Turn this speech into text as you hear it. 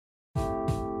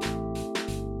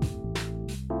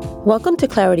Welcome to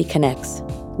Clarity Connects,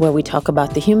 where we talk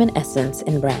about the human essence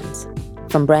in brands,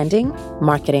 from branding,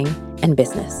 marketing, and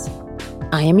business.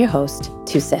 I am your host,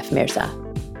 Tusef Mirza.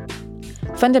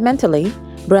 Fundamentally,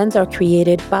 brands are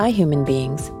created by human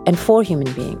beings and for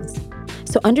human beings.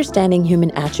 So understanding human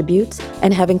attributes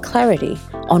and having clarity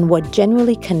on what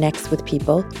genuinely connects with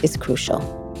people is crucial.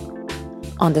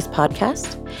 On this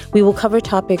podcast, we will cover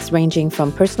topics ranging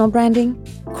from personal branding,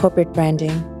 corporate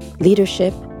branding,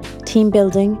 leadership, team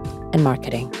building, and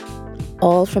marketing,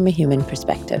 all from a human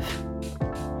perspective.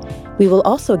 We will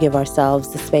also give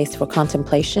ourselves the space for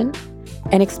contemplation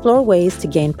and explore ways to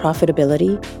gain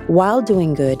profitability while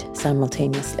doing good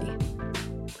simultaneously.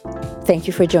 Thank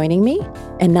you for joining me,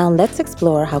 and now let's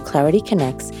explore how Clarity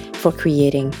connects for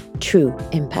creating true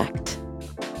impact.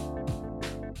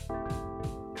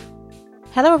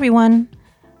 Hello, everyone.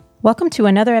 Welcome to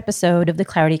another episode of the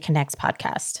Clarity Connects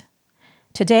podcast.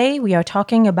 Today, we are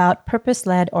talking about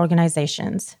purpose-led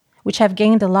organizations, which have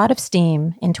gained a lot of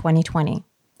steam in 2020.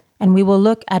 And we will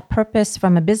look at purpose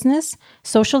from a business,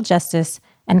 social justice,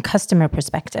 and customer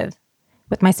perspective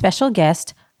with my special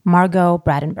guest, Margot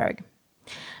Bradenberg.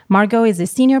 Margot is a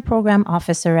senior program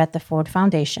officer at the Ford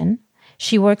Foundation.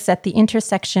 She works at the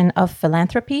intersection of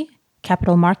philanthropy,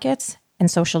 capital markets, and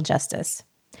social justice.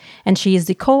 And she is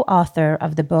the co-author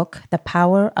of the book, The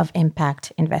Power of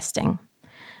Impact Investing.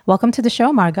 Welcome to the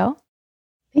show, Margot.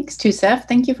 Thanks, Tusef.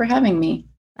 Thank you for having me.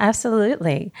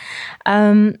 Absolutely.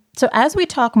 So as we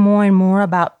talk more and more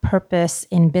about purpose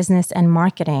in business and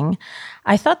marketing,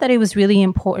 I thought that it was really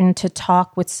important to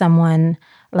talk with someone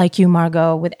like you,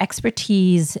 Margot, with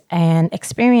expertise and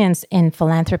experience in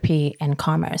philanthropy and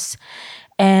commerce.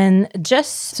 And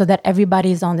just so that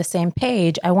everybody's on the same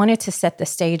page, I wanted to set the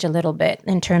stage a little bit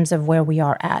in terms of where we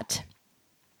are at.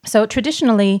 So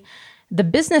traditionally, the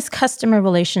business-customer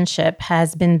relationship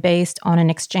has been based on an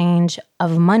exchange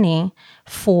of money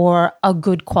for a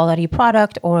good quality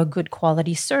product or a good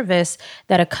quality service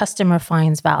that a customer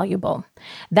finds valuable.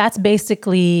 That's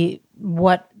basically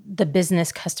what the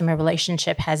business-customer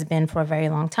relationship has been for a very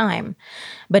long time.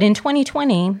 But in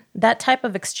 2020, that type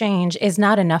of exchange is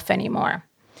not enough anymore.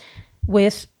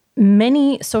 With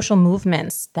many social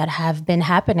movements that have been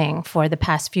happening for the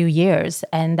past few years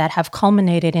and that have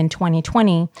culminated in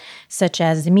 2020, such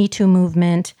as the Me Too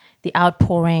movement, the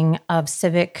outpouring of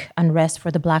civic unrest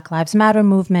for the Black Lives Matter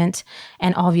movement,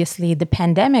 and obviously the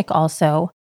pandemic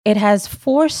also, it has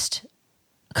forced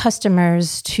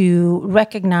customers to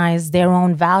recognize their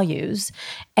own values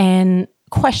and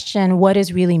question what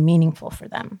is really meaningful for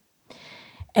them.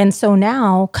 And so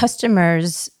now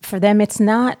customers, for them, it's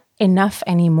not enough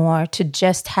anymore to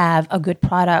just have a good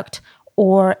product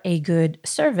or a good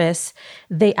service.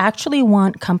 They actually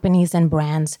want companies and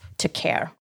brands to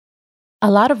care.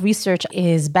 A lot of research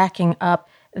is backing up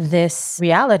this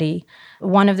reality.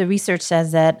 One of the research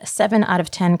says that 7 out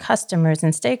of 10 customers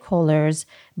and stakeholders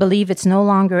believe it's no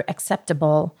longer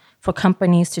acceptable for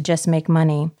companies to just make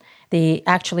money. They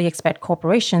actually expect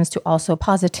corporations to also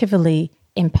positively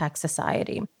impact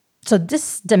society. So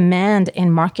this demand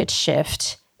and market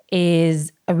shift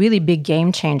is a really big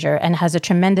game changer and has a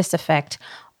tremendous effect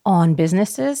on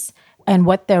businesses and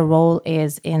what their role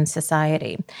is in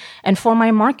society. And for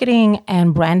my marketing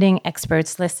and branding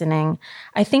experts listening,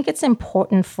 I think it's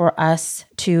important for us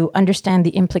to understand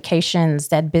the implications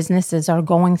that businesses are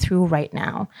going through right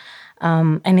now.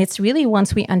 And it's really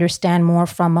once we understand more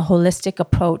from a holistic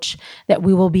approach that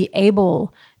we will be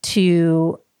able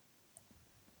to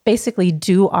basically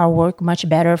do our work much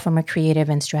better from a creative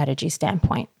and strategy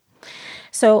standpoint.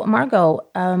 So, Margot,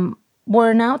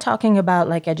 we're now talking about,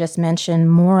 like I just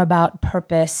mentioned, more about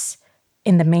purpose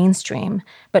in the mainstream.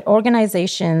 But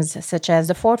organizations such as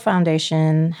the Ford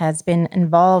Foundation has been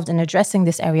involved in addressing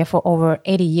this area for over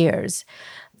 80 years.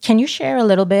 Can you share a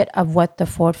little bit of what the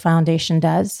Ford Foundation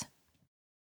does?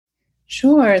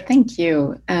 Sure, thank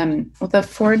you. The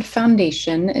Ford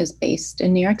Foundation is based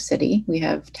in New York City. We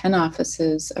have 10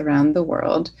 offices around the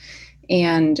world.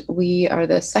 And we are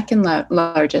the second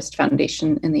largest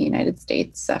foundation in the United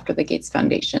States after the Gates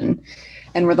Foundation.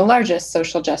 And we're the largest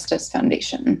social justice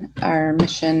foundation. Our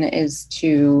mission is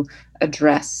to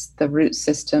address the root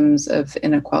systems of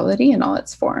inequality in all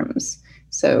its forms.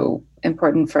 So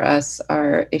important for us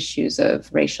are issues of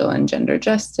racial and gender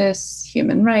justice,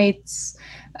 human rights,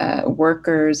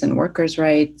 workers and workers'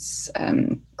 rights,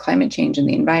 climate change and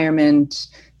the environment,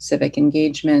 civic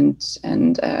engagement,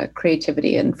 and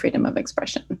creativity and freedom of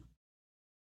expression.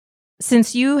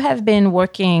 Since you have been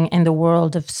working in the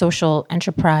world of social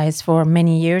enterprise for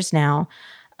many years now,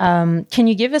 Can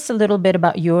you give us a little bit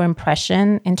about your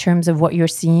impression in terms of what you're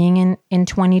seeing in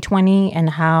 2020 and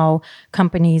how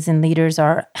companies and leaders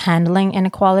are handling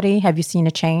inequality? Have you seen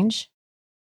a change?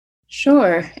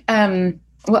 Sure.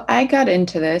 Well, I got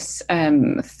into this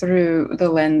through the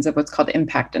lens of what's called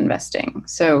impact investing.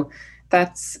 So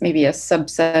that's maybe a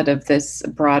subset of this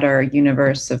broader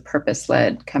universe of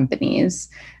purpose-led companies.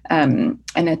 And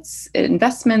it's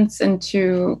investments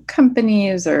into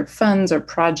companies or funds or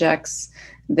projects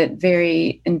that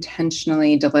very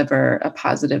intentionally deliver a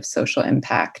positive social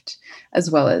impact,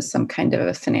 as well as some kind of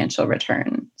a financial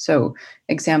return. So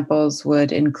examples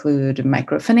would include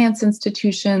microfinance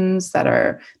institutions that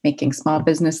are making small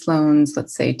business loans,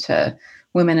 let's say to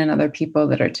women and other people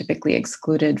that are typically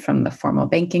excluded from the formal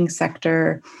banking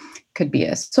sector. Could be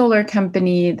a solar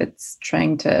company that's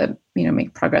trying to,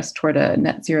 make progress toward a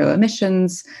net zero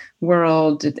emissions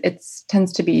world. It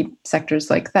tends to be sectors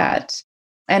like that.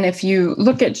 And if you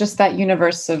look at just that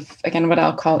universe of, again, what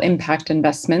I'll call impact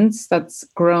investments, that's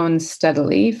grown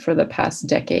steadily for the past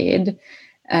decade.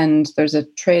 And there's a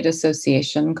trade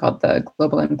association called the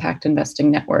Global Impact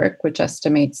Investing Network, which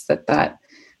estimates that that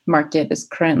market is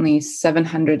currently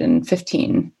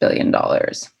 $715 billion.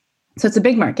 So it's a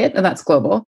big market, and that's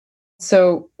global.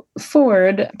 So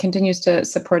Ford continues to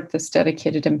support this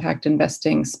dedicated impact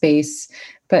investing space,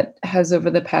 but has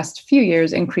over the past few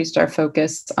years increased our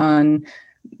focus on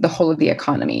the whole of the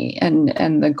economy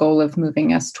and the goal of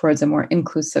moving us towards a more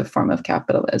inclusive form of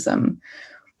capitalism.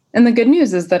 And the good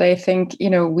news is that I think,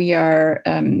 we are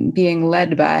being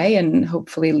led by and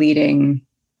hopefully leading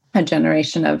a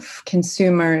generation of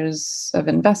consumers, of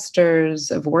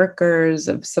investors, of workers,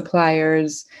 of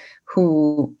suppliers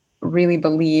who really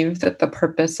believe that the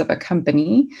purpose of a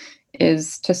company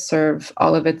is to serve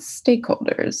all of its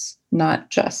stakeholders,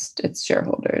 not just its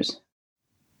shareholders.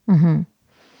 Mm-hmm.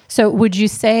 So would you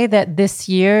say that this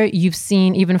year you've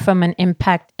seen, even from an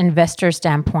impact investor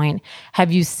standpoint,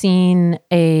 have you seen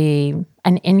an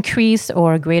increase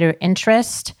or a greater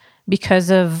interest because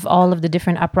of all of the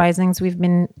different uprisings we've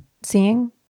been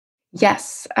seeing?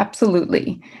 Yes,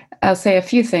 absolutely. I'll say a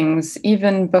few things.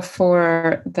 Even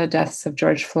before the deaths of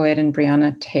George Floyd and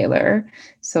Breonna Taylor,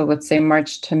 so let's say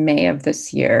March to May of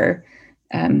this year,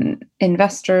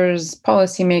 investors,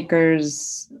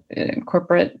 policymakers,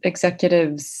 corporate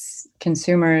executives,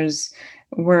 consumers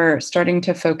were starting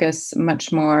to focus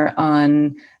much more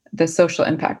on the social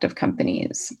impact of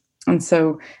companies. And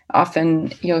so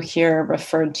often you'll hear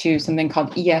referred to something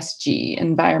called ESG,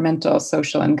 environmental,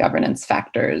 social, and governance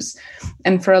factors.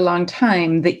 And for a long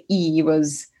time, the E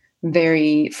was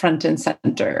very front and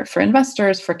center for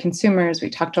investors, for consumers. We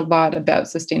talked a lot about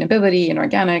sustainability and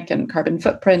organic and carbon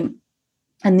footprint.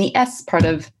 And the S part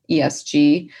of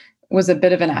ESG was a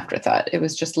bit of an afterthought. It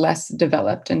was just less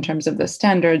developed in terms of the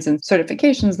standards and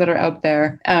certifications that are out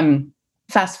there.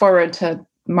 Fast forward to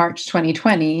March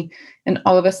 2020, and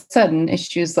all of a sudden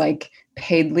issues like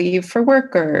paid leave for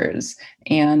workers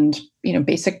and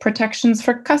basic protections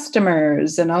for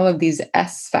customers and all of these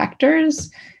S factors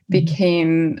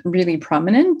became really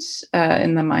prominent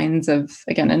in the minds of,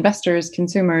 again, investors,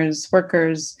 consumers,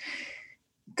 workers,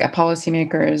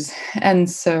 policymakers. And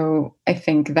so I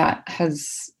think that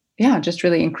has just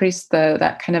really increased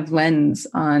that kind of lens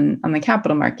on the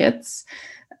capital markets.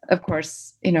 Of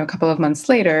course, a couple of months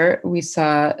later, we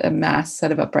saw a mass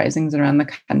set of uprisings around the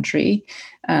country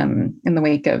in the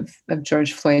wake of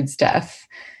George Floyd's death.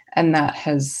 And that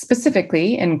has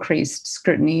specifically increased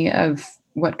scrutiny of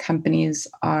what companies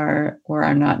are or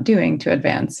are not doing to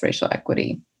advance racial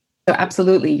equity. So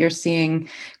absolutely, you're seeing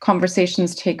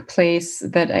conversations take place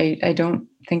that I don't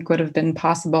think would have been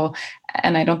possible.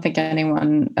 And I don't think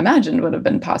anyone imagined would have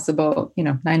been possible,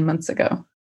 9 months ago.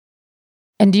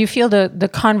 And do you feel the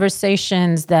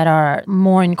conversations that are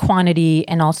more in quantity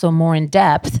and also more in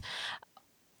depth,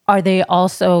 are they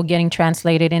also getting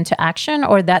translated into action,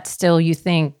 or that's still, you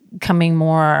think, coming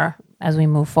more as we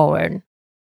move forward?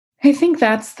 I think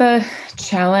that's the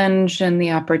challenge and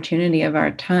the opportunity of our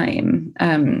time.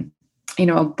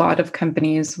 A lot of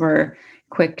companies were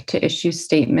quick to issue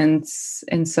statements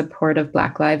in support of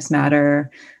Black Lives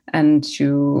Matter and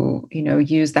to,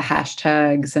 use the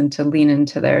hashtags and to lean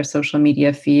into their social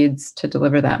media feeds to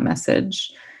deliver that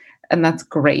message. And that's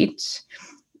great.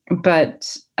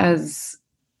 But as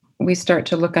we start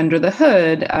to look under the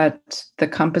hood at the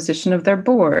composition of their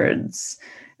boards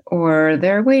or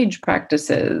their wage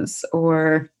practices,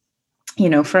 or,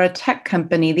 for a tech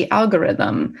company, the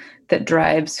algorithm that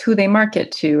drives who they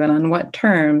market to and on what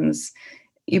terms,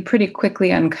 you pretty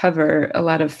quickly uncover a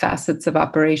lot of facets of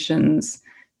operations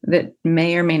that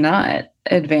may or may not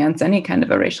advance any kind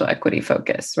of a racial equity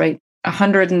focus, right?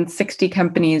 160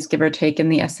 companies, give or take, in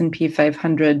the S&P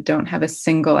 500 don't have a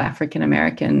single African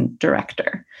American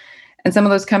director. And some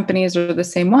of those companies are the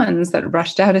same ones that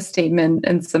rushed out a statement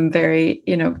and some very,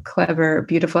 clever,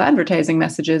 beautiful advertising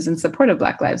messages in support of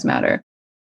Black Lives Matter.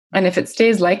 And if it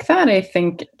stays like that, I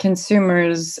think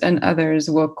consumers and others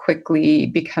will quickly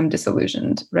become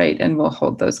disillusioned, right? And will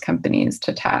hold those companies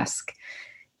to task.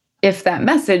 If that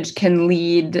message can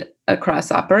lead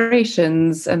across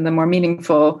operations and the more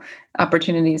meaningful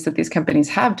opportunities that these companies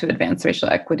have to advance racial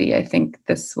equity, I think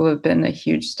this will have been a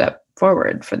huge step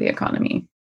forward for the economy.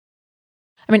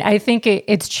 I mean, I think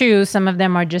it's true. Some of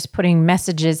them are just putting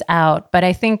messages out, but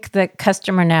I think the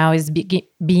customer now is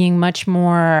being much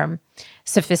more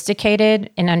sophisticated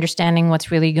in understanding what's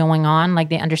really going on. Like,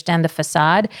 they understand the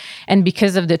facade. And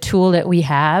because of the tool that we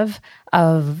have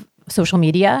of social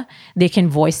media, they can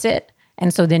voice it.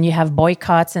 And so then you have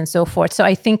boycotts and so forth. So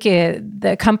I think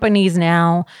the companies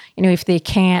now, if they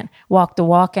can't walk the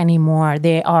walk anymore,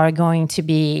 they are going to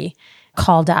be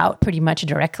called out pretty much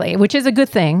directly, which is a good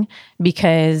thing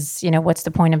because, what's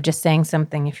the point of just saying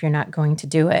something if you're not going to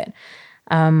do it?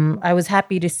 I was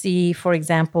happy to see, for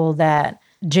example, that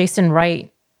Jason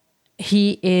Wright,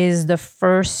 he is the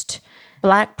first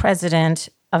Black president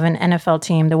of an NFL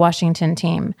team, the Washington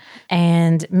team.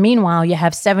 And meanwhile, you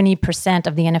have 70%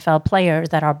 of the NFL players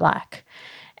that are Black.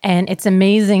 And it's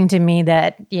amazing to me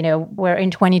that, we're in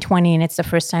 2020 and it's the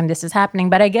first time this is happening.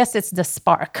 But I guess it's the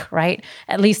spark, right?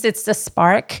 At least it's the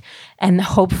spark. And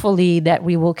hopefully that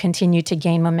we will continue to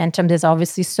gain momentum. There's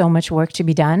obviously so much work to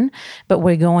be done, but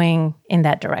we're going in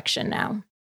that direction now.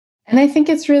 And I think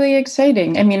it's really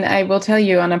exciting. I mean, I will tell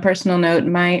you on a personal note,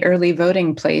 my early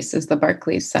voting place is the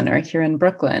Barclays Center here in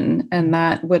Brooklyn. And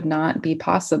that would not be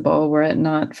possible were it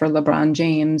not for LeBron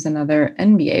James and other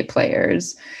NBA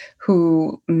players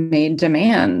who made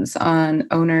demands on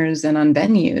owners and on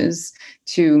venues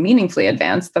to meaningfully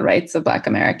advance the rights of Black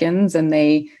Americans. And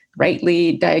they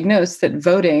rightly diagnosed that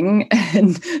voting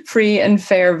and free and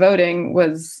fair voting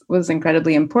was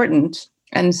incredibly important.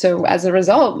 And so as a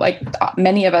result, like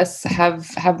many of us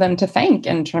have them to thank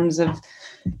in terms of,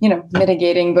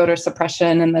 mitigating voter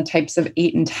suppression and the types of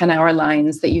 8 and 10 hour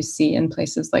lines that you see in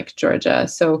places like Georgia.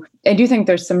 So I do think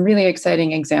there's some really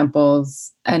exciting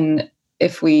examples. And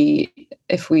if we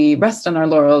rest on our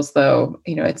laurels, though,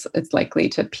 it's likely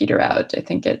to peter out. I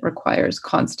think it requires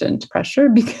constant pressure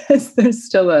because there's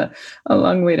still a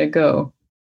long way to go.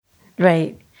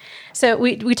 Right. So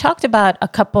we talked about a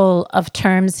couple of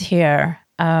terms here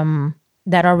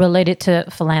that are related to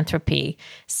philanthropy,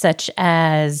 such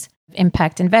as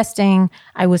impact investing.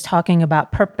 I was talking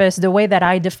about purpose. The way that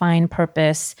I define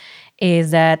purpose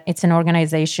is that it's an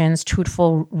organization's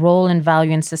truthful role and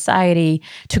value in society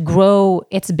to grow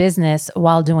its business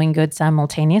while doing good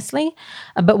simultaneously.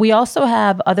 But we also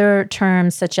have other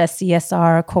terms such as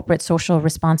CSR, corporate social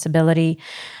responsibility,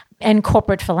 and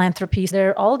corporate philanthropy. There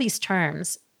are all these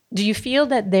terms. Do you feel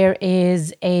that there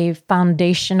is a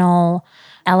foundational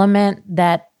element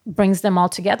that brings them all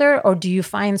together, or do you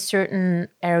find certain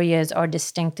areas are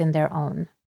distinct in their own?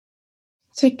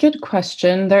 It's a good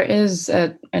question. There is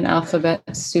an alphabet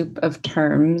soup of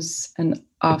terms, and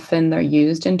often they're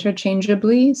used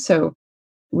interchangeably. So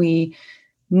we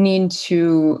need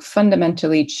to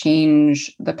fundamentally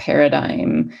change the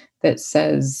paradigm that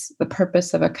says the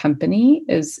purpose of a company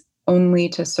is only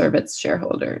to serve its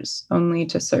shareholders, only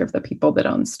to serve the people that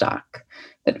own stock.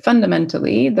 That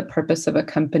fundamentally, the purpose of a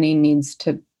company needs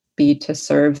to be to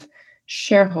serve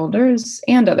shareholders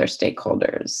and other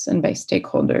stakeholders. And by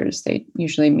stakeholders, they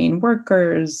usually mean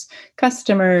workers,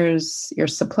 customers, your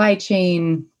supply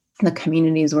chain, the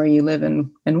communities where you live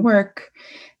and work.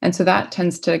 And so that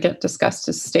tends to get discussed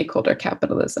as stakeholder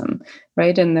capitalism,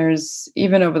 right? And there's,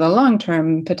 even over the long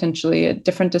term, potentially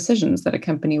different decisions that a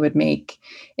company would make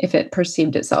if it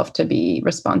perceived itself to be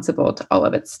responsible to all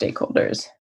of its stakeholders.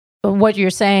 What you're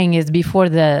saying is before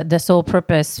the sole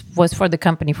purpose was for the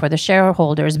company, for the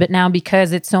shareholders, but now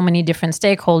because it's so many different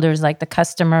stakeholders, like the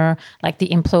customer, like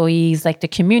the employees, like the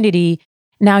community,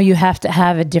 now you have to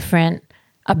have a different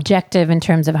objective in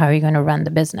terms of how you're going to run the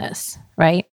business,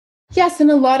 right? Yes,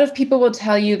 and a lot of people will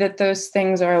tell you that those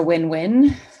things are a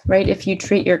win-win, right? If you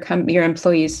treat your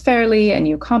employees fairly and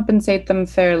you compensate them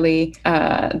fairly,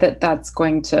 that's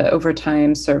going to, over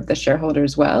time, serve the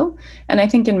shareholders well. And I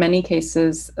think in many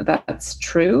cases that's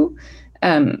true.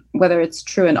 Whether it's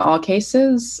true in all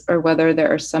cases or whether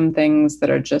there are some things that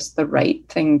are just the right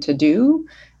thing to do,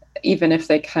 even if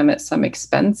they come at some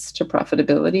expense to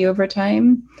profitability over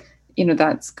time,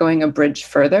 that's going a bridge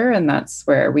further. And that's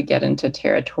where we get into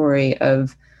territory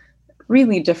of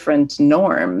really different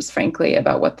norms, frankly,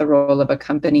 about what the role of a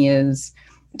company is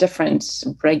different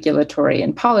regulatory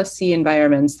and policy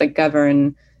environments that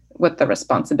govern what the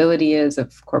responsibility is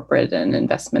of corporate and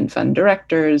investment fund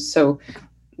directors. So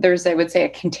there's, I would say, a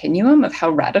continuum of how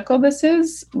radical this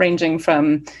is, ranging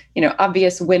from,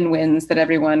 obvious win-wins that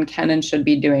everyone can and should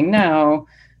be doing now,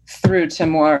 through to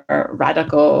more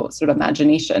radical sort of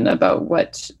imagination about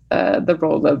what the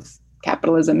role of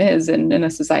capitalism is in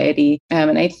a society.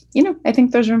 And I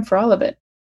think there's room for all of it.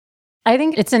 I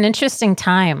think it's an interesting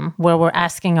time where we're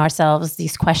asking ourselves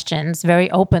these questions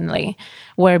very openly,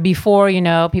 where before,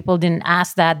 people didn't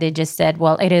ask that. They just said,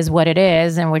 well, it is what it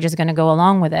is, and we're just going to go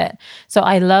along with it. So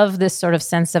I love this sort of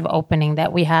sense of opening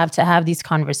that we have to have these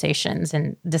conversations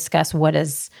and discuss what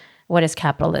is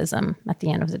capitalism at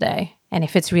the end of the day, and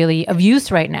if it's really of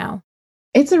use right now.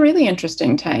 It's a really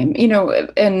interesting time,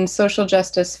 in social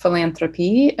justice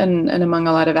philanthropy and among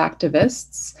a lot of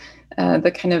activists.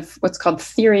 The kind of what's called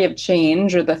theory of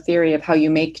change, or the theory of how you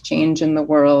make change in the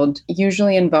world,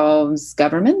 usually involves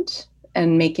government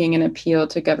and making an appeal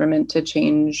to government to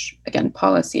change, again,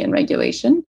 policy and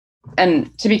regulation.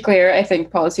 And to be clear, I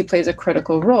think policy plays a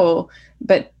critical role,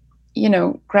 but,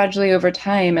 gradually over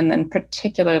time, and then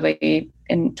particularly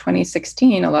in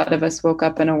 2016, a lot of us woke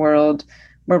up in a world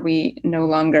where we no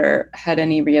longer had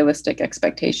any realistic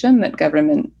expectation that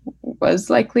government was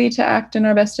likely to act in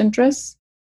our best interests.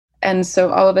 And so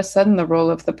all of a sudden, the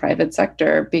role of the private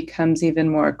sector becomes even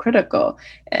more critical.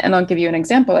 And I'll give you an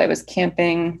example. I was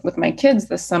camping with my kids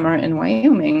this summer in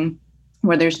Wyoming,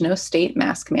 where there's no state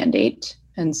mask mandate.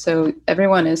 And so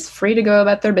everyone is free to go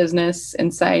about their business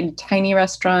inside tiny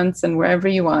restaurants and wherever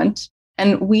you want.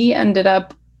 And we ended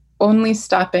up only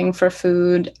stopping for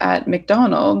food at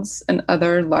McDonald's and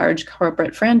other large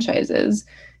corporate franchises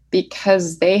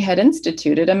because they had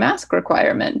instituted a mask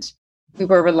requirement. We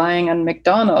were relying on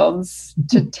McDonald's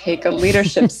to take a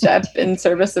leadership step in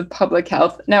service of public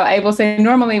health. Now, I will say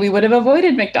normally we would have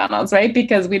avoided McDonald's, right?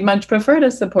 Because we'd much prefer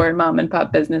to support mom and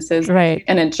pop businesses. Right.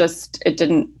 And it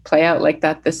didn't play out like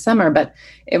that this summer. But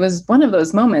it was one of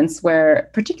those moments where,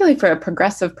 particularly for a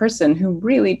progressive person who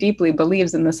really deeply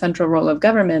believes in the central role of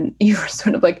government, you were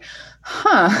sort of like,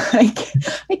 I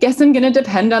guess I'm going to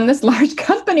depend on this large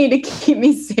company to keep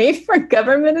me safe, for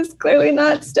government is clearly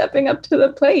not stepping up to the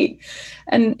plate.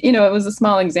 And, it was a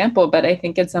small example, but I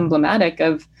think it's emblematic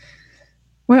of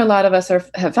where a lot of us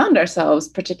have found ourselves,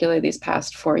 particularly these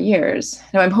past 4 years.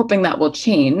 Now, I'm hoping that will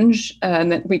change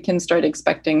and that we can start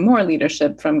expecting more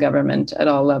leadership from government at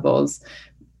all levels.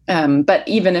 But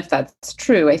even if that's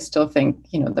true, I still think,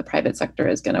 the private sector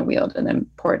is going to wield an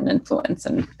important influence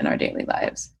in our daily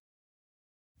lives.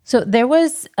 So there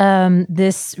was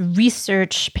this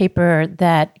research paper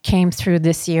that came through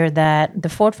this year that the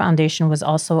Ford Foundation was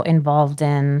also involved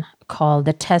in, called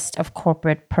the Test of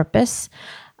Corporate Purpose,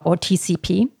 or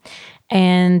TCP.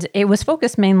 And it was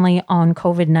focused mainly on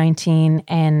COVID-19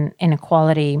 and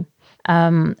inequality.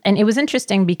 And it was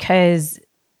interesting because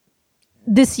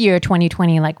this year,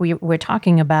 2020, like we're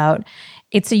talking about,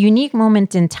 it's a unique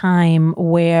moment in time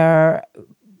where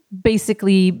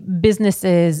basically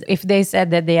businesses, if they said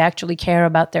that they actually care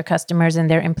about their customers and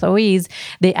their employees,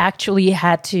 they actually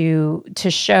had to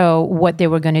show what they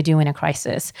were going to do in a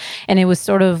crisis. And it was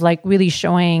sort of like really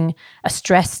showing a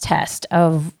stress test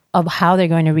of how they're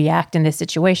going to react in this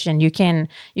situation. You can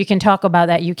talk about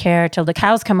that you care till the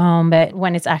cows come home, but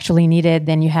when it's actually needed,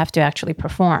 then you have to actually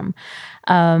perform.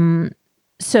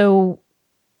 So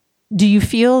do you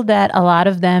feel that a lot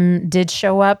of them did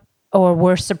show up, or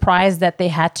were surprised that they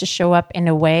had to show up in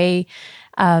a way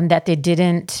that they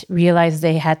didn't realize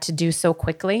they had to do so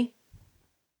quickly?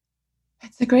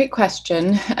 That's a great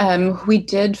question. We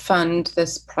did fund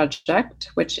this project,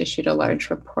 which issued a large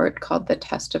report called The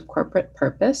Test of Corporate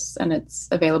Purpose, and it's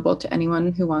available to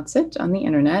anyone who wants it on the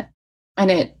internet. And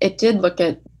it did look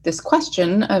at this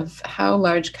question of how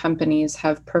large companies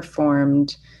have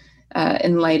performed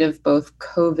in light of both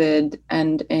COVID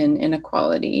and in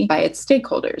inequality by its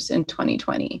stakeholders in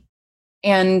 2020.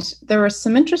 And there were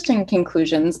some interesting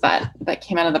conclusions that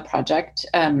came out of the project.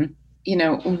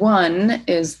 One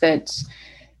is that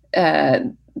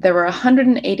there were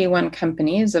 181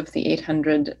 companies of the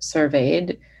 800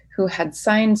 surveyed who had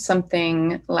signed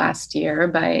something last year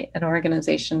by an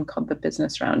organization called the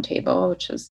Business Roundtable, which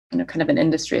is kind of an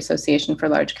industry association for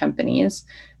large companies.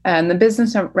 And the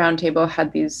Business Roundtable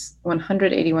had these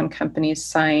 181 companies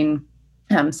sign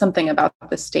something about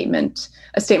a statement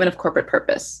of corporate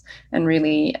purpose, and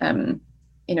really,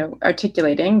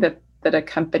 articulating that a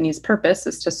company's purpose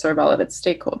is to serve all of its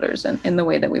stakeholders in the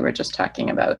way that we were just talking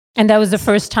about. And that was the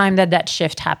first time that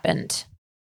shift happened.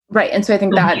 Right. And so I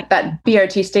think that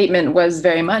BRT statement was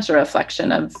very much a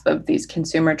reflection of these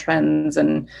consumer trends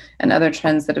and other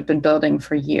trends that have been building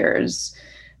for years.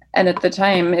 And at the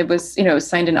time, it was,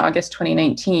 signed in August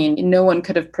 2019. No one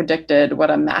could have predicted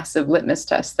what a massive litmus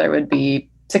test there would be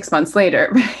 6 months later.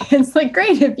 It's like,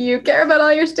 great, if you care about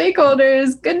all your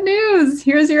stakeholders, good news.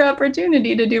 Here's your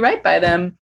opportunity to do right by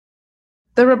them.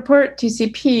 The report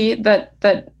TCP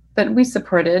that we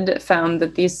supported found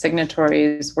that these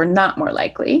signatories were not more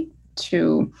likely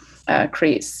to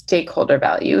create stakeholder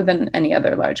value than any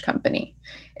other large company.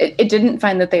 It didn't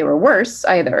find that they were worse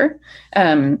either,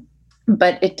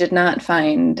 but it did not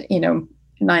find,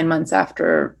 9 months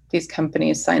after these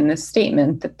companies signed this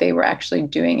statement, that they were actually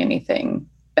doing anything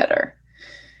better.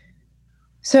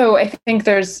 So I think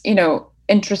there's,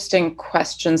 interesting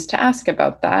questions to ask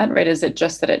about that, right? Is it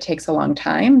just that it takes a long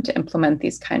time to implement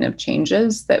these kind of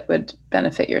changes that would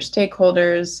benefit your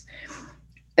stakeholders?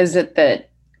 Is it that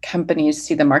companies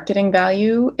see the marketing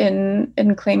value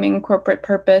in claiming corporate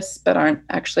purpose, but aren't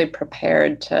actually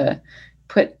prepared to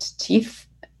put teeth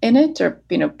in it or,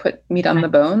 put meat on the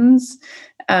bones?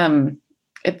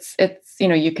 It's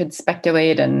you could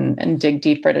speculate and dig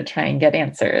deeper to try and get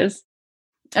answers.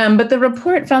 But the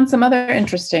report found some other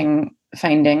interesting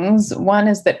findings. One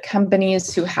is that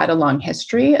companies who had a long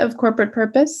history of corporate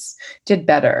purpose did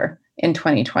better in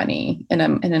 2020 in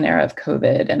an era of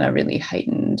COVID and a really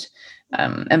heightened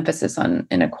emphasis on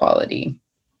inequality.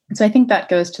 So I think that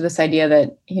goes to this idea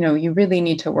that, you really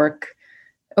need to work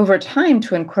over time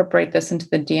to incorporate this into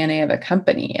the DNA of a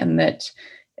company, and that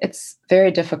it's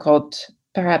very difficult,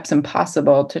 perhaps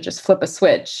impossible, to just flip a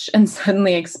switch and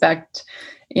suddenly expect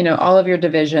all of your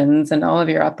divisions and all of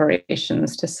your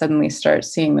operations to suddenly start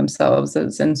seeing themselves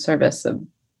as in service of,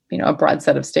 a broad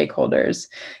set of stakeholders,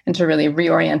 and to really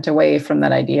reorient away from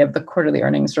that idea of the quarterly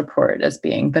earnings report as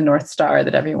being the North Star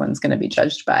that everyone's going to be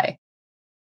judged by.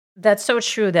 That's so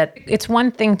true, that it's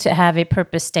one thing to have a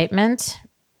purpose statement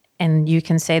and you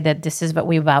can say that this is what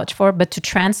we vouch for, but to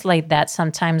translate that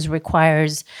sometimes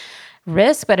requires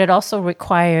risk, but it also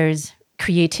requires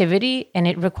creativity, and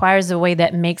it requires a way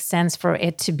that makes sense for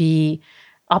it to be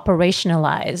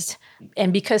operationalized.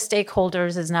 And because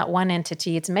stakeholders is not one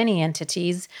entity, it's many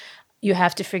entities, you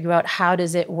have to figure out how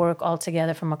does it work all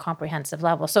together from a comprehensive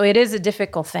level. So it is a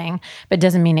difficult thing, but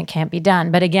doesn't mean it can't be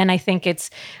done. But again, I think it's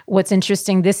what's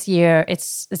interesting this year,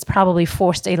 it's probably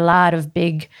forced a lot of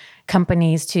big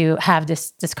companies to have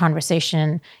this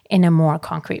conversation in a more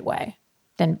concrete way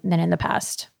than in the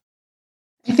past.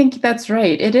 I think that's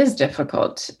right. It is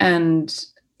difficult. And,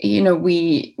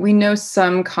 we know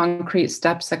some concrete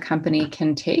steps a company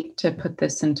can take to put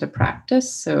this into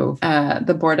practice. So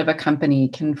the board of a company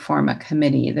can form a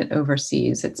committee that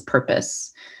oversees its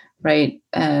purpose, right?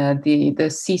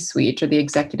 The C-suite or the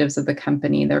executives of the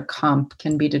company, their comp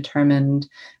can be determined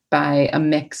by a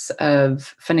mix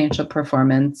of financial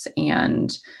performance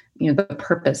and, the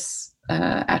purpose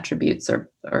attributes or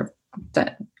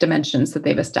dimensions that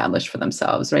they've established for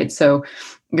themselves, right? So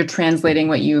you're translating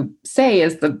what you say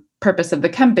is the purpose of the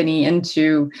company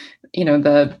into,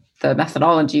 the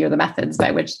methodology or the methods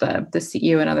by which the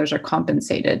CEO and others are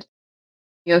compensated.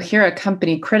 You'll hear a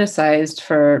company criticized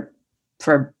for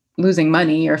losing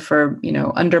money or for,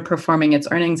 underperforming its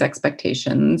earnings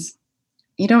expectations.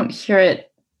 You don't hear it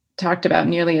talked about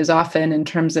nearly as often in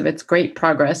terms of its great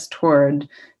progress toward,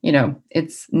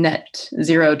 its net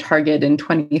zero target in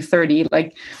 2030.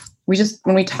 Like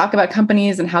when we talk about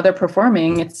companies and how they're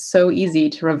performing, it's so easy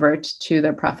to revert to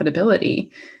their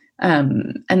profitability.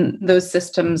 And those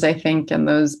systems, I think, and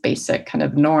those basic kind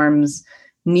of norms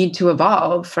need to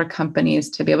evolve for companies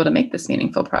to be able to make this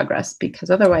meaningful progress, because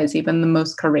otherwise even the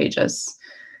most courageous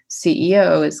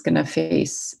CEO is going to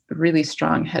face really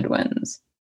strong headwinds.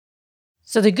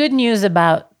 So the good news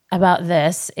about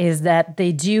this is that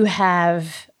they do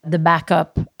have the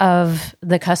backup of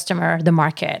the customer, the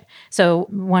market. So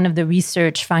one of the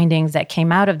research findings that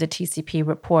came out of the TCP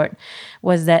report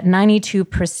was that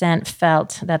 92%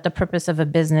 felt that the purpose of a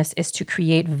business is to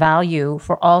create value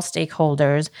for all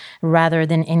stakeholders rather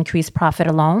than increase profit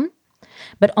alone.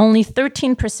 But only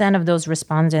 13% of those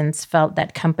respondents felt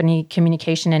that company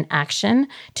communication and action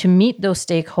to meet those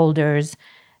stakeholders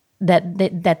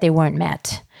that they weren't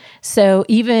met. So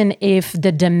even if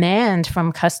the demand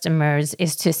from customers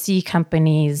is to see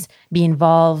companies be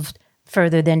involved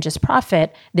further than just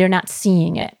profit, they're not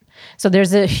seeing it. So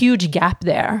there's a huge gap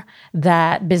there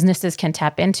that businesses can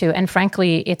tap into. And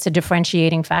frankly, it's a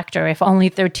differentiating factor. If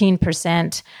only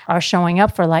 13% are showing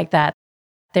up for like that,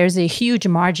 there's a huge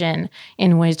margin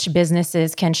in which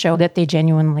businesses can show that they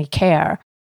genuinely care.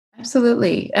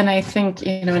 Absolutely. And I think,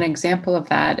 an example of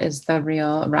that is the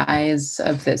real rise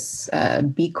of this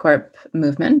B Corp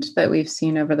movement that we've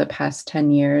seen over the past 10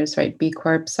 years, right? B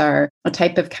Corps are a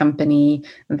type of company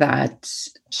that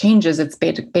changes its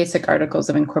basic articles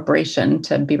of incorporation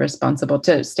to be responsible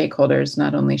to stakeholders,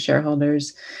 not only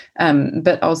shareholders,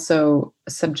 but also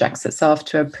subjects itself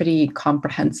to a pretty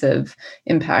comprehensive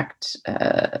impact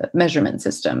measurement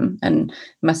system and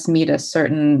must meet a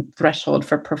certain threshold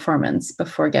for performance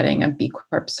before getting a B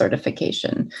Corp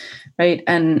certification, right?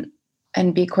 And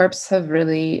B Corps have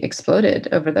really exploded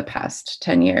over the past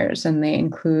 10 years, and they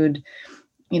include,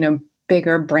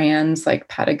 bigger brands like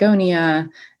Patagonia,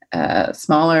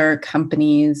 smaller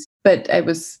companies. But I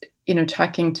was,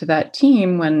 talking to that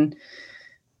team when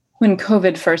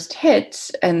COVID first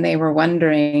hit, and they were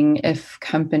wondering if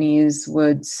companies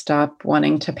would stop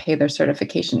wanting to pay their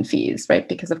certification fees, right?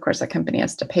 Because of course a company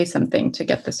has to pay something to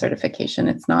get the certification.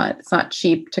 It's not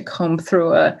cheap to comb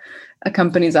through a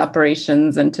company's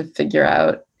operations and to figure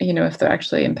out, if they're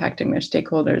actually impacting their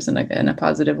stakeholders in a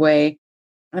positive way.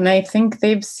 And I think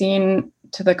they've seen,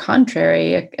 to the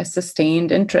contrary, a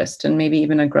sustained interest and maybe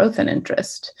even a growth in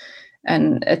interest.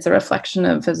 And it's a reflection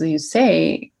of, as you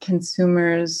say,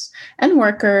 consumers and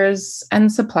workers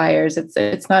and suppliers.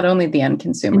 It's not only the end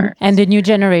consumer. And the new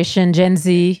generation, Gen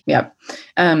Z. Yep.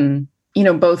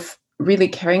 Both really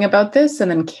caring about this and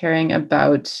then caring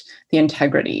about the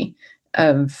integrity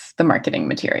of the marketing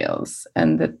materials,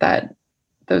 and that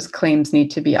those claims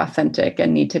need to be authentic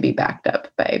and need to be backed up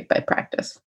by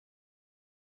practice.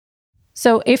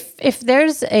 So if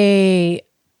there's a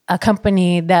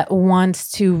company that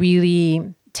wants to really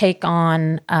take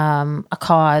on a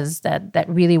cause that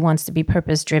really wants to be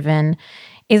purpose-driven,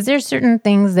 is there certain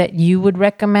things that you would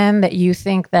recommend that you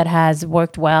think that has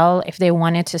worked well if they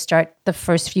wanted to start the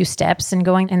first few steps in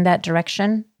going in that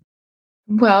direction?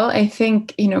 Well, I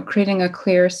think, creating a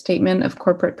clear statement of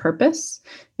corporate purpose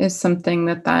is something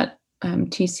that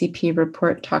TCP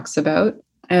report talks about.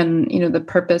 And, the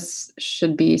purpose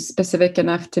should be specific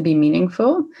enough to be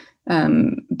meaningful,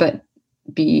 but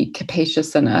be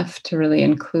capacious enough to really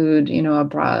include, a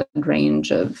broad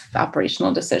range of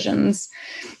operational decisions.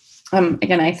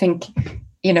 Again, I think,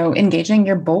 engaging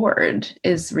your board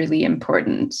is really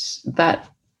important. That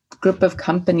group of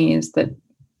companies that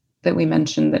we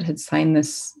mentioned that had signed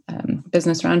this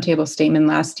Business Roundtable statement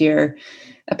last year,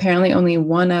 apparently only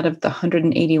 1 out of the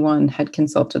 181 had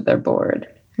consulted their board.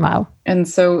 Wow. And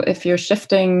so if you're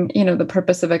shifting, the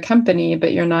purpose of a company,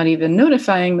 but you're not even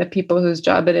notifying the people whose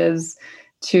job it is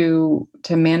to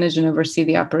manage and oversee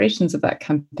the operations of that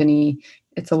company,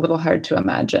 it's a little hard to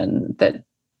imagine that,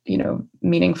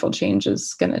 meaningful change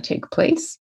is going to take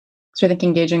place. So I think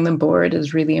engaging the board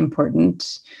is really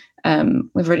important.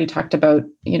 We've already talked about,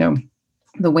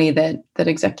 the way that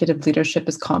executive leadership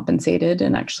is compensated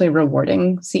and actually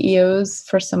rewarding CEOs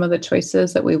for some of the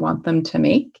choices that we want them to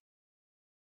make.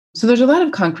 So there's a lot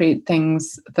of concrete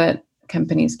things that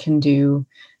companies can do,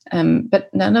 but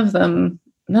none of them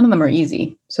are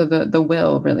easy. So the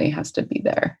will really has to be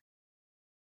there.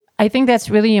 I think that's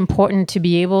really important to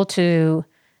be able to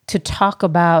talk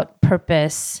about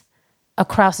purpose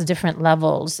across different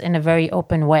levels in a very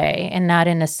open way and not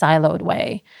in a siloed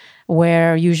way,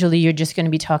 where usually you're just going to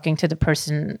be talking to the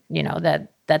person,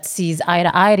 that sees eye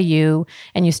to eye to you,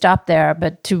 and you stop there.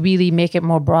 But to really make it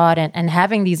more broad and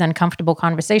having these uncomfortable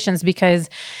conversations, because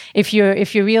if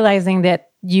you're realizing that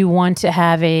you want to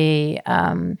have a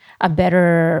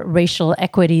better racial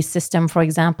equity system, for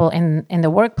example, in the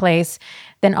workplace,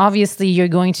 then obviously you're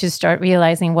going to start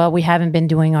realizing, well, we haven't been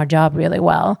doing our job really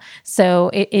well. So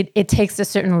it takes a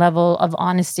certain level of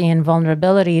honesty and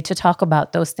vulnerability to talk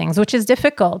about those things, which is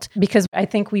difficult because I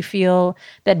think we feel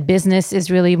that business is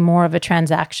really more of a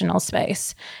transactional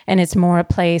space, and it's more a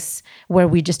place where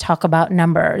we just talk about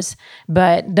numbers.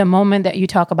 But the moment that you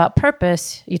talk about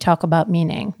purpose, you talk about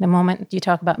meaning. The moment you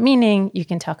talk about meaning, you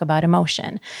can talk about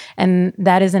emotion. And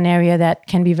that is an area that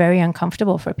can be very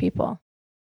uncomfortable for people.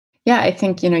 Yeah, I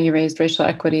think, you raised racial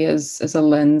equity as a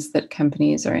lens that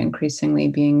companies are increasingly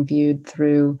being viewed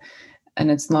through, and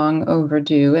it's long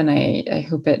overdue, and I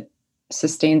hope it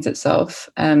sustains itself.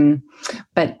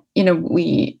 But,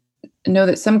 we know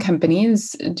that some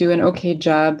companies do an okay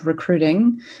job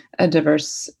recruiting a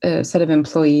diverse set of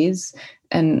employees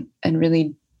and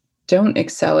really don't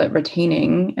excel at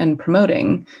retaining and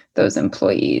promoting those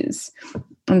employees.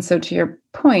 And so to your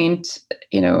point,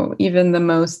 even the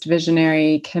most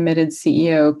visionary, committed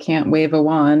CEO can't wave a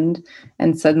wand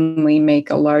and suddenly make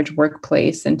a large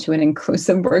workplace into an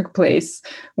inclusive workplace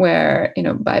where,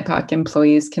 BIPOC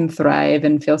employees can thrive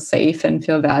and feel safe and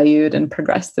feel valued and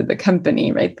progress through the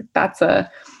company, right? That's a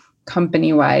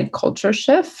company-wide culture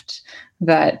shift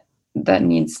that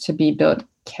needs to be built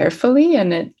carefully,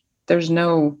 and there's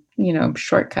no,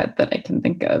 shortcut that I can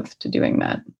think of to doing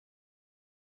that.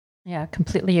 Yeah,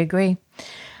 completely agree.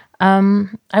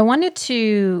 I wanted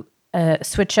to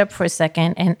switch up for a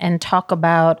second and talk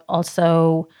about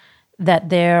also that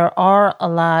there are a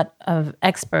lot of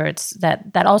experts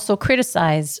that also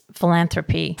criticize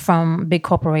philanthropy from big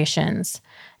corporations.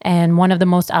 And one of the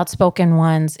most outspoken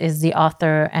ones is the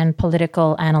author and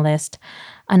political analyst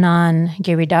Anand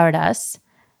Giridharadas,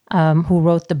 who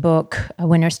wrote the book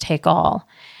Winners Take All.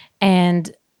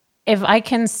 And if I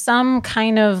can sum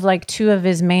kind of like two of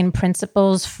his main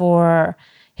principles for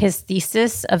his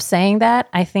thesis of saying that,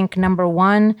 I think number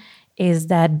one is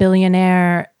that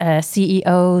billionaire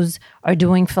CEOs are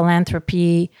doing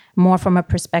philanthropy more from a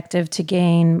perspective to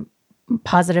gain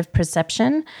positive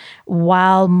perception,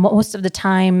 while most of the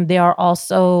time they are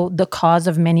also the cause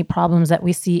of many problems that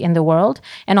we see in the world,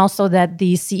 and also that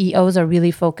these CEOs are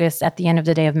really focused at the end of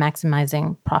the day of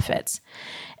maximizing profits.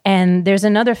 And there's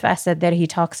another facet that he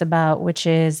talks about, which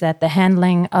is that the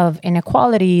handling of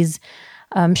inequalities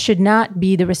should not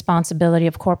be the responsibility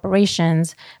of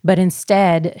corporations, but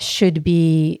instead should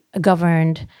be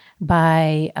governed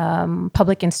by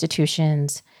public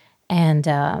institutions and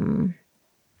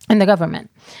the government.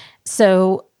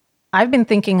 So I've been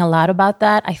thinking a lot about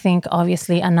that. I think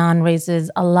obviously Anand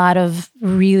raises a lot of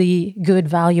really good,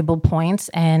 valuable points,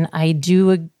 and I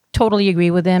do totally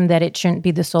agree with him that it shouldn't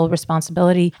be the sole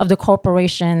responsibility of the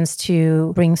corporations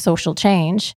to bring social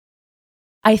change.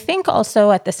 I think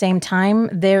also at the same time,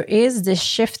 there is this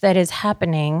shift that is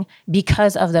happening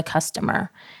because of the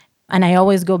customer. And I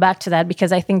always go back to that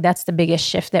because I think that's the biggest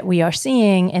shift that we are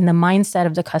seeing in the mindset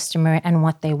of the customer and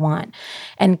what they want.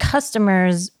 And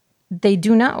customers, they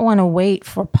do not want to wait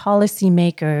for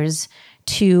policymakers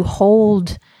to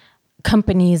hold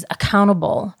companies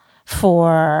accountable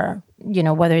for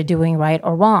whether they're doing right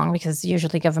or wrong, because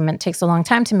usually government takes a long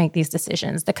time to make these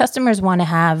decisions. The customers want to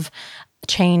have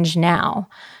change now.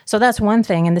 So that's one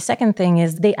thing. And the second thing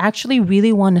is they actually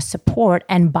really want to support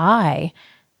and buy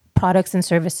products and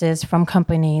services from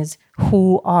companies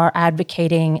who are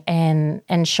advocating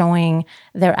and showing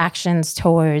their actions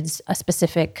towards a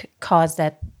specific cause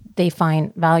that they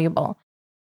find valuable.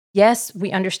 Yes,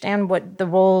 we understand what the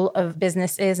role of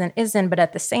business is and isn't, but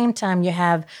at the same time, you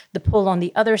have the pull on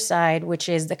the other side, which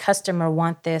is the customer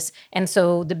want this. And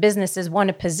so the businesses want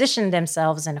to position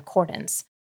themselves in accordance.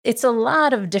 It's a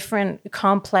lot of different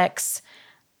complex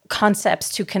concepts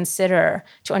to consider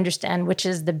to understand which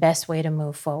is the best way to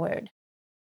move forward.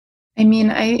 I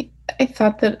mean, I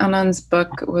thought that Anand's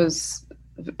book was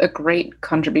a great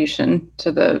contribution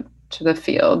to the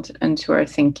field and to our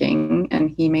thinking,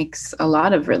 and he makes a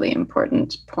lot of really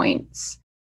important points.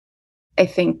 I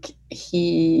think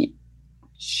he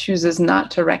chooses not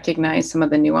to recognize some of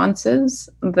the nuances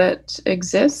that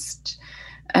exist,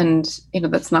 and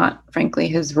that's not, frankly,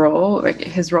 his role.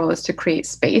 His role is to create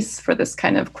space for this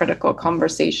kind of critical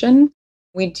conversation.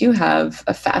 We do have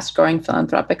a fast-growing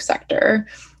philanthropic sector,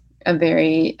 a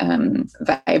very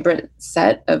vibrant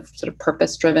set of sort of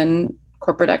purpose-driven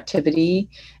corporate activity,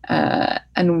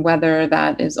 and whether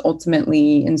that is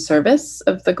ultimately in service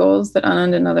of the goals that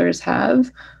Anand and others have,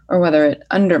 or whether it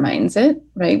undermines it,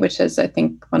 right? Which is, I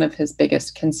think, one of his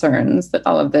biggest concerns, that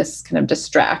all of this kind of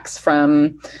distracts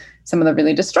from some of the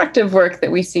really destructive work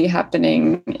that we see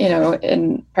happening,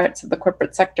 in parts of the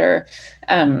corporate sector,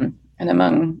 and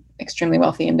among extremely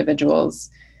wealthy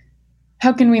individuals.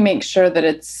 How can we make sure that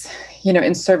it's,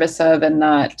 in service of and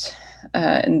not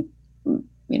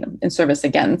in service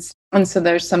against? And so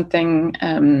there's something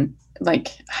like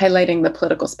highlighting the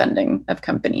political spending of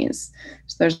companies.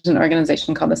 So there's an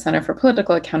organization called the Center for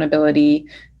Political Accountability.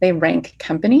 They rank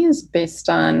companies based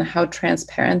on how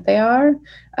transparent they are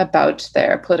about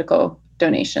their political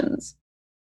donations.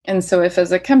 And so if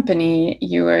as a company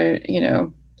you are,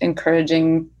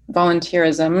 encouraging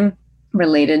volunteerism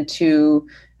related to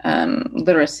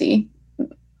literacy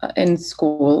in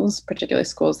schools, particularly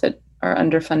schools that are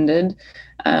underfunded,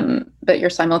 but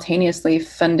you're simultaneously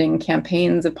funding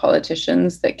campaigns of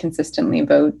politicians that consistently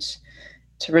vote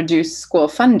to reduce school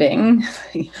funding.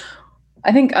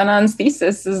 I think Anand's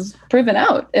thesis is proven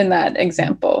out in that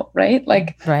example, right?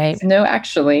 Right. No,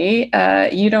 actually,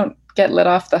 you don't get let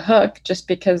off the hook just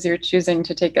because you're choosing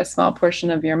to take a small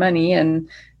portion of your money and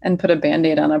put a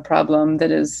Band-Aid on a problem that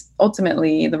is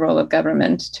ultimately the role of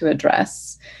government to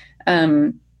address.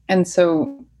 And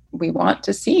so we want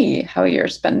to see how you're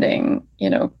spending,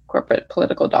 corporate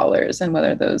political dollars and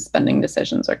whether those spending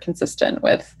decisions are consistent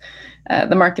with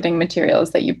the marketing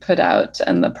materials that you put out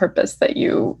and the purpose that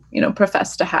you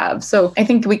profess to have. So I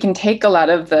think we can take a lot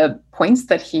of the points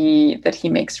that he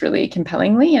makes really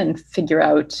compellingly and figure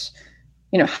out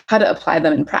how to apply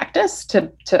them in practice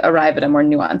to arrive at a more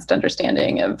nuanced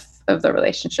understanding of the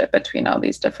relationship between all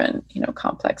these different,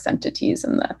 complex entities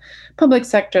in the public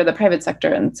sector, the private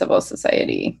sector, and civil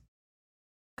society.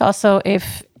 Also,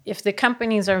 if the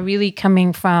companies are really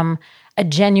coming from a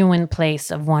genuine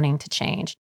place of wanting to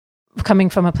change, coming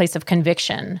from a place of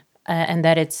conviction, and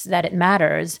that it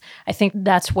matters, I think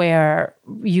that's where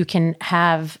you can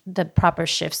have the proper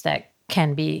shifts that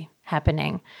can be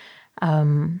happening.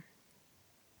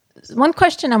 One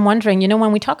question I'm wondering,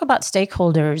 when we talk about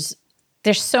stakeholders,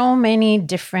 there's so many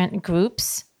different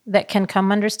groups that can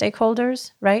come under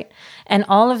stakeholders, right? And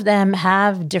all of them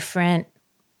have different,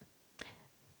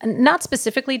 not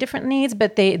specifically different needs,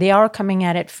 but they are coming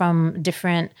at it from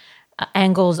different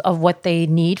angles of what they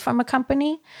need from a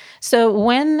company. So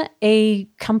when a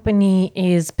company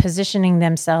is positioning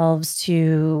themselves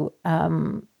to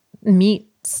meet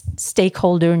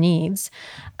stakeholder needs,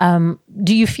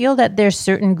 do you feel that there's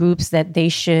certain groups that they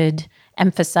should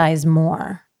emphasize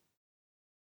more?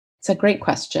 It's a great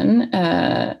question.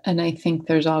 And I think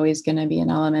there's always going to be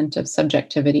an element of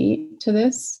subjectivity to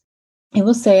this. I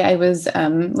will say I was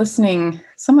listening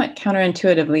somewhat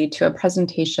counterintuitively to a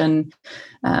presentation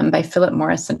by Philip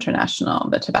Morris International,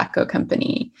 the tobacco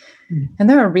company. And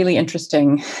they're a really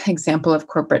interesting example of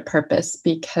corporate purpose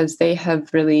because they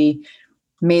have really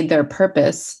made their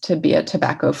purpose to be a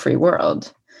tobacco-free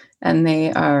world. And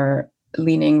they are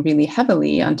leaning really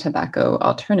heavily on tobacco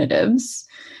alternatives,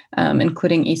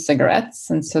 including e-cigarettes.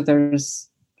 And so there's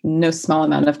no small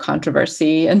amount of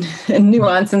controversy and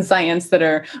nuance and science that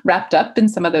are wrapped up in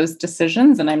some of those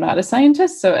decisions. And I'm not a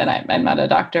scientist, and I'm not a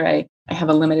doctor. I have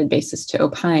a limited basis to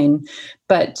opine.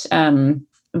 But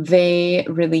they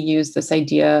really use this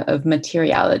idea of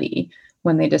materiality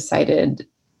when they decided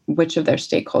which of their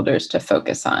stakeholders to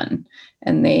focus on.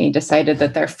 And they decided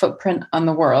that their footprint on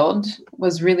the world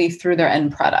was really through their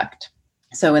end product.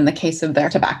 So in the case of their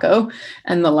tobacco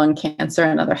and the lung cancer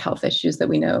and other health issues that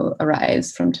we know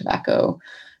arise from tobacco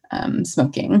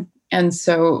smoking. And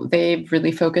so they've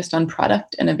really focused on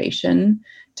product innovation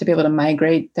to be able to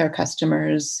migrate their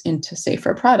customers into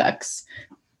safer products.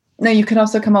 Now, you could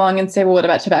also come along and say, well, what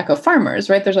about tobacco farmers,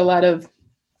 right? There's a lot of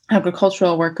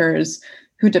agricultural workers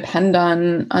who depend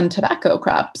on tobacco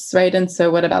crops, right? And so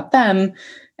what about them?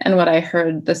 And what I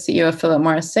heard the CEO of Philip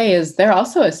Morris say is they're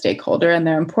also a stakeholder and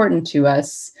they're important to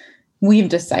us. We've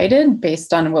decided,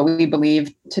 based on what we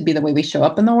believe to be the way we show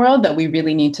up in the world, that we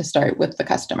really need to start with the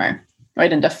customer,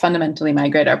 right? And to fundamentally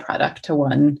migrate our product to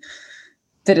one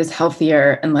that is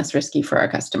healthier and less risky for our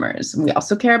customers. We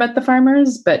also care about the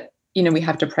farmers, but we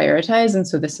have to prioritize. And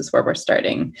so this is where we're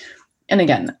starting. And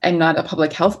again, I'm not a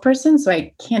public health person, so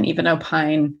I can't even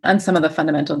opine on some of the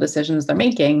fundamental decisions they're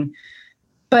making.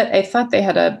 But I thought they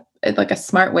had a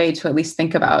smart way to at least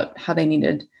think about how they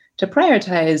needed to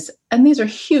prioritize. And these are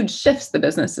huge shifts the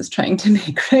business is trying to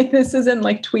make, right? This isn't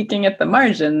like tweaking at the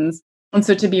margins. And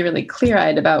so to be really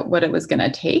clear-eyed about what it was going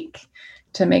to take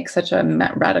to make such a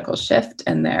radical shift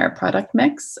in their product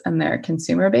mix and their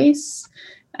consumer base.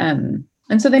 And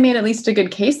so they made at least a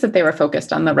good case that they were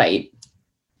focused on the right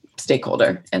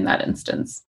stakeholder in that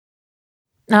instance.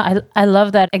 Now, I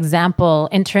love that example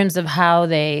in terms of how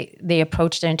they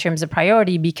approached it in terms of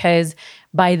priority, because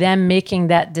by them making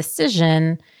that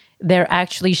decision, they're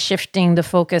actually shifting the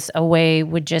focus away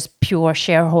with just pure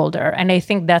shareholder. And I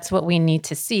think that's what we need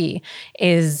to see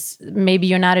is maybe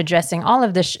you're not addressing all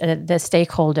of the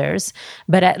stakeholders,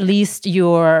 but at least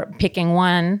you're picking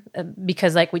one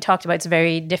because like we talked about, it's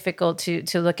very difficult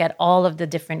to look at all of the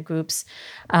different groups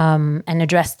and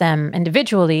address them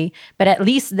individually. But at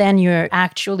least then you're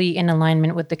actually in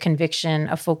alignment with the conviction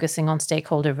of focusing on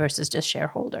stakeholder versus just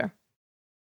shareholder.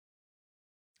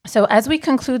 So as we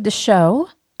conclude the show,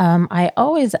 I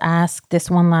always ask this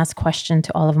one last question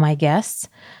to all of my guests.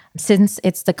 Since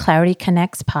it's the Clarity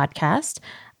Connects podcast,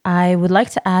 I would like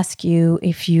to ask you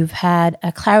if you've had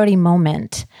a clarity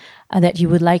moment that you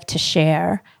would like to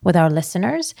share with our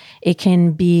listeners. It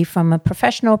can be from a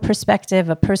professional perspective,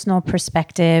 a personal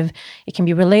perspective. It can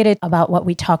be related about what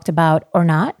we talked about or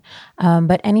not,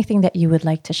 but anything that you would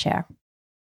like to share.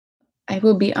 I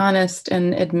will be honest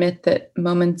and admit that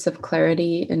moments of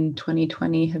clarity in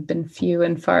 2020 have been few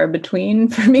and far between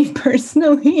for me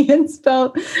personally. It's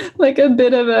felt like a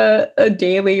bit of a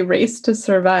daily race to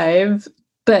survive.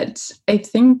 But I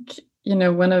think,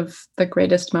 one of the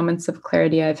greatest moments of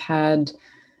clarity I've had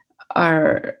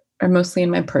are are mostly in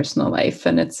my personal life.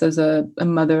 And it's as a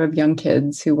mother of young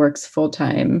kids who works full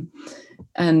time.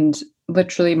 And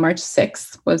literally March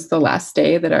 6th was the last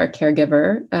day that our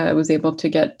caregiver was able to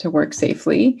get to work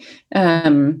safely.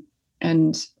 And,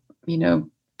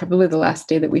 probably the last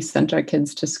day that we sent our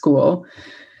kids to school.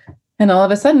 And all of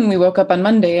a sudden we woke up on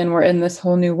Monday and we're in this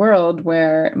whole new world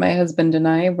where my husband and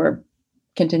I were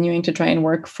continuing to try and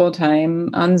work full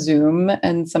time on Zoom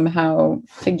and somehow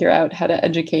figure out how to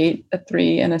educate a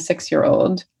 3 and a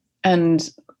 6-year-old. And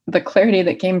the clarity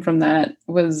that came from that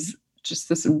was just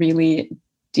this really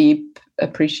deep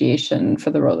appreciation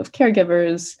for the role of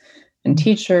caregivers and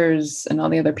teachers and all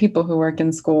the other people who work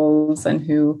in schools and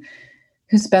who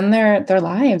spend their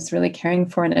lives really caring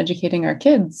for and educating our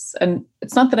kids. And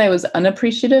it's not that I was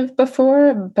unappreciative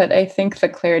before, but I think the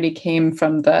clarity came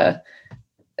from the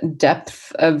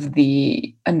depth of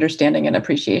the understanding and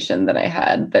appreciation that I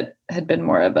had that had been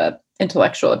more of a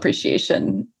intellectual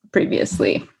appreciation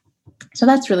previously. So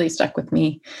that's really stuck with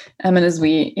me. And as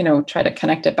we, try to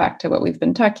connect it back to what we've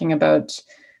been talking about,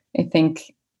 I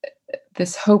think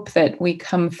this hope that we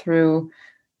come through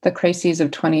the crises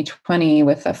of 2020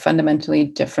 with a fundamentally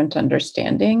different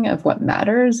understanding of what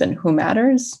matters and who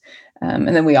matters,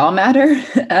 and then we all matter,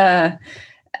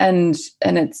 and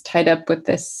it's tied up with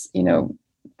this,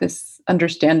 this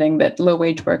understanding that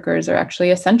low-wage workers are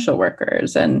actually essential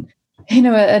workers, and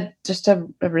just a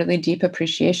really deep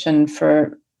appreciation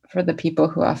for the people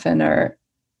who often are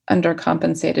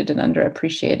undercompensated and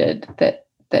underappreciated that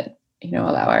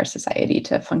allow our society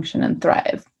to function and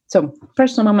thrive. So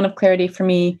personal moment of clarity for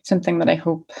me, something that I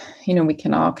hope, we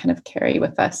can all kind of carry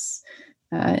with us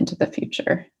into the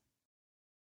future.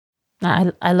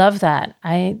 I love that.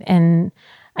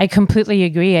 I completely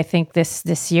agree. I think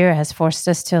this year has forced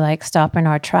us to stop in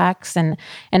our tracks and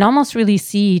almost really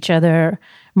see each other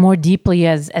more deeply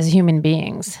as human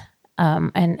beings,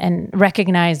 and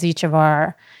recognize each of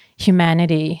our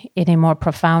humanity in a more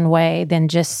profound way than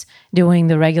just doing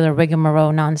the regular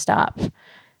rigmarole nonstop.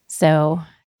 So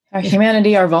our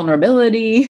humanity, our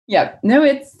vulnerability. Yeah, no,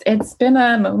 it's been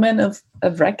a moment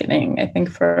of reckoning, I think,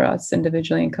 for us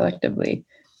individually and collectively.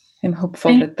 I'm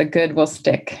hopeful that the good will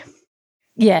stick.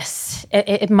 Yes,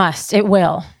 it must. It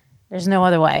will. There's no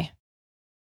other way.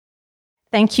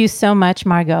 Thank you so much,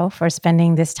 Margot, for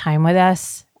spending this time with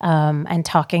us and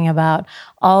talking about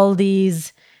all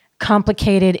these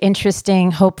complicated,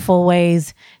 interesting, hopeful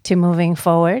ways to moving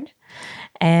forward.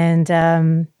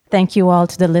 And thank you all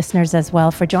to the listeners as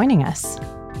well for joining us.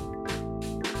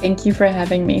 Thank you for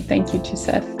having me. Thank you,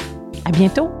 Tuseth. À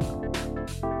bientôt.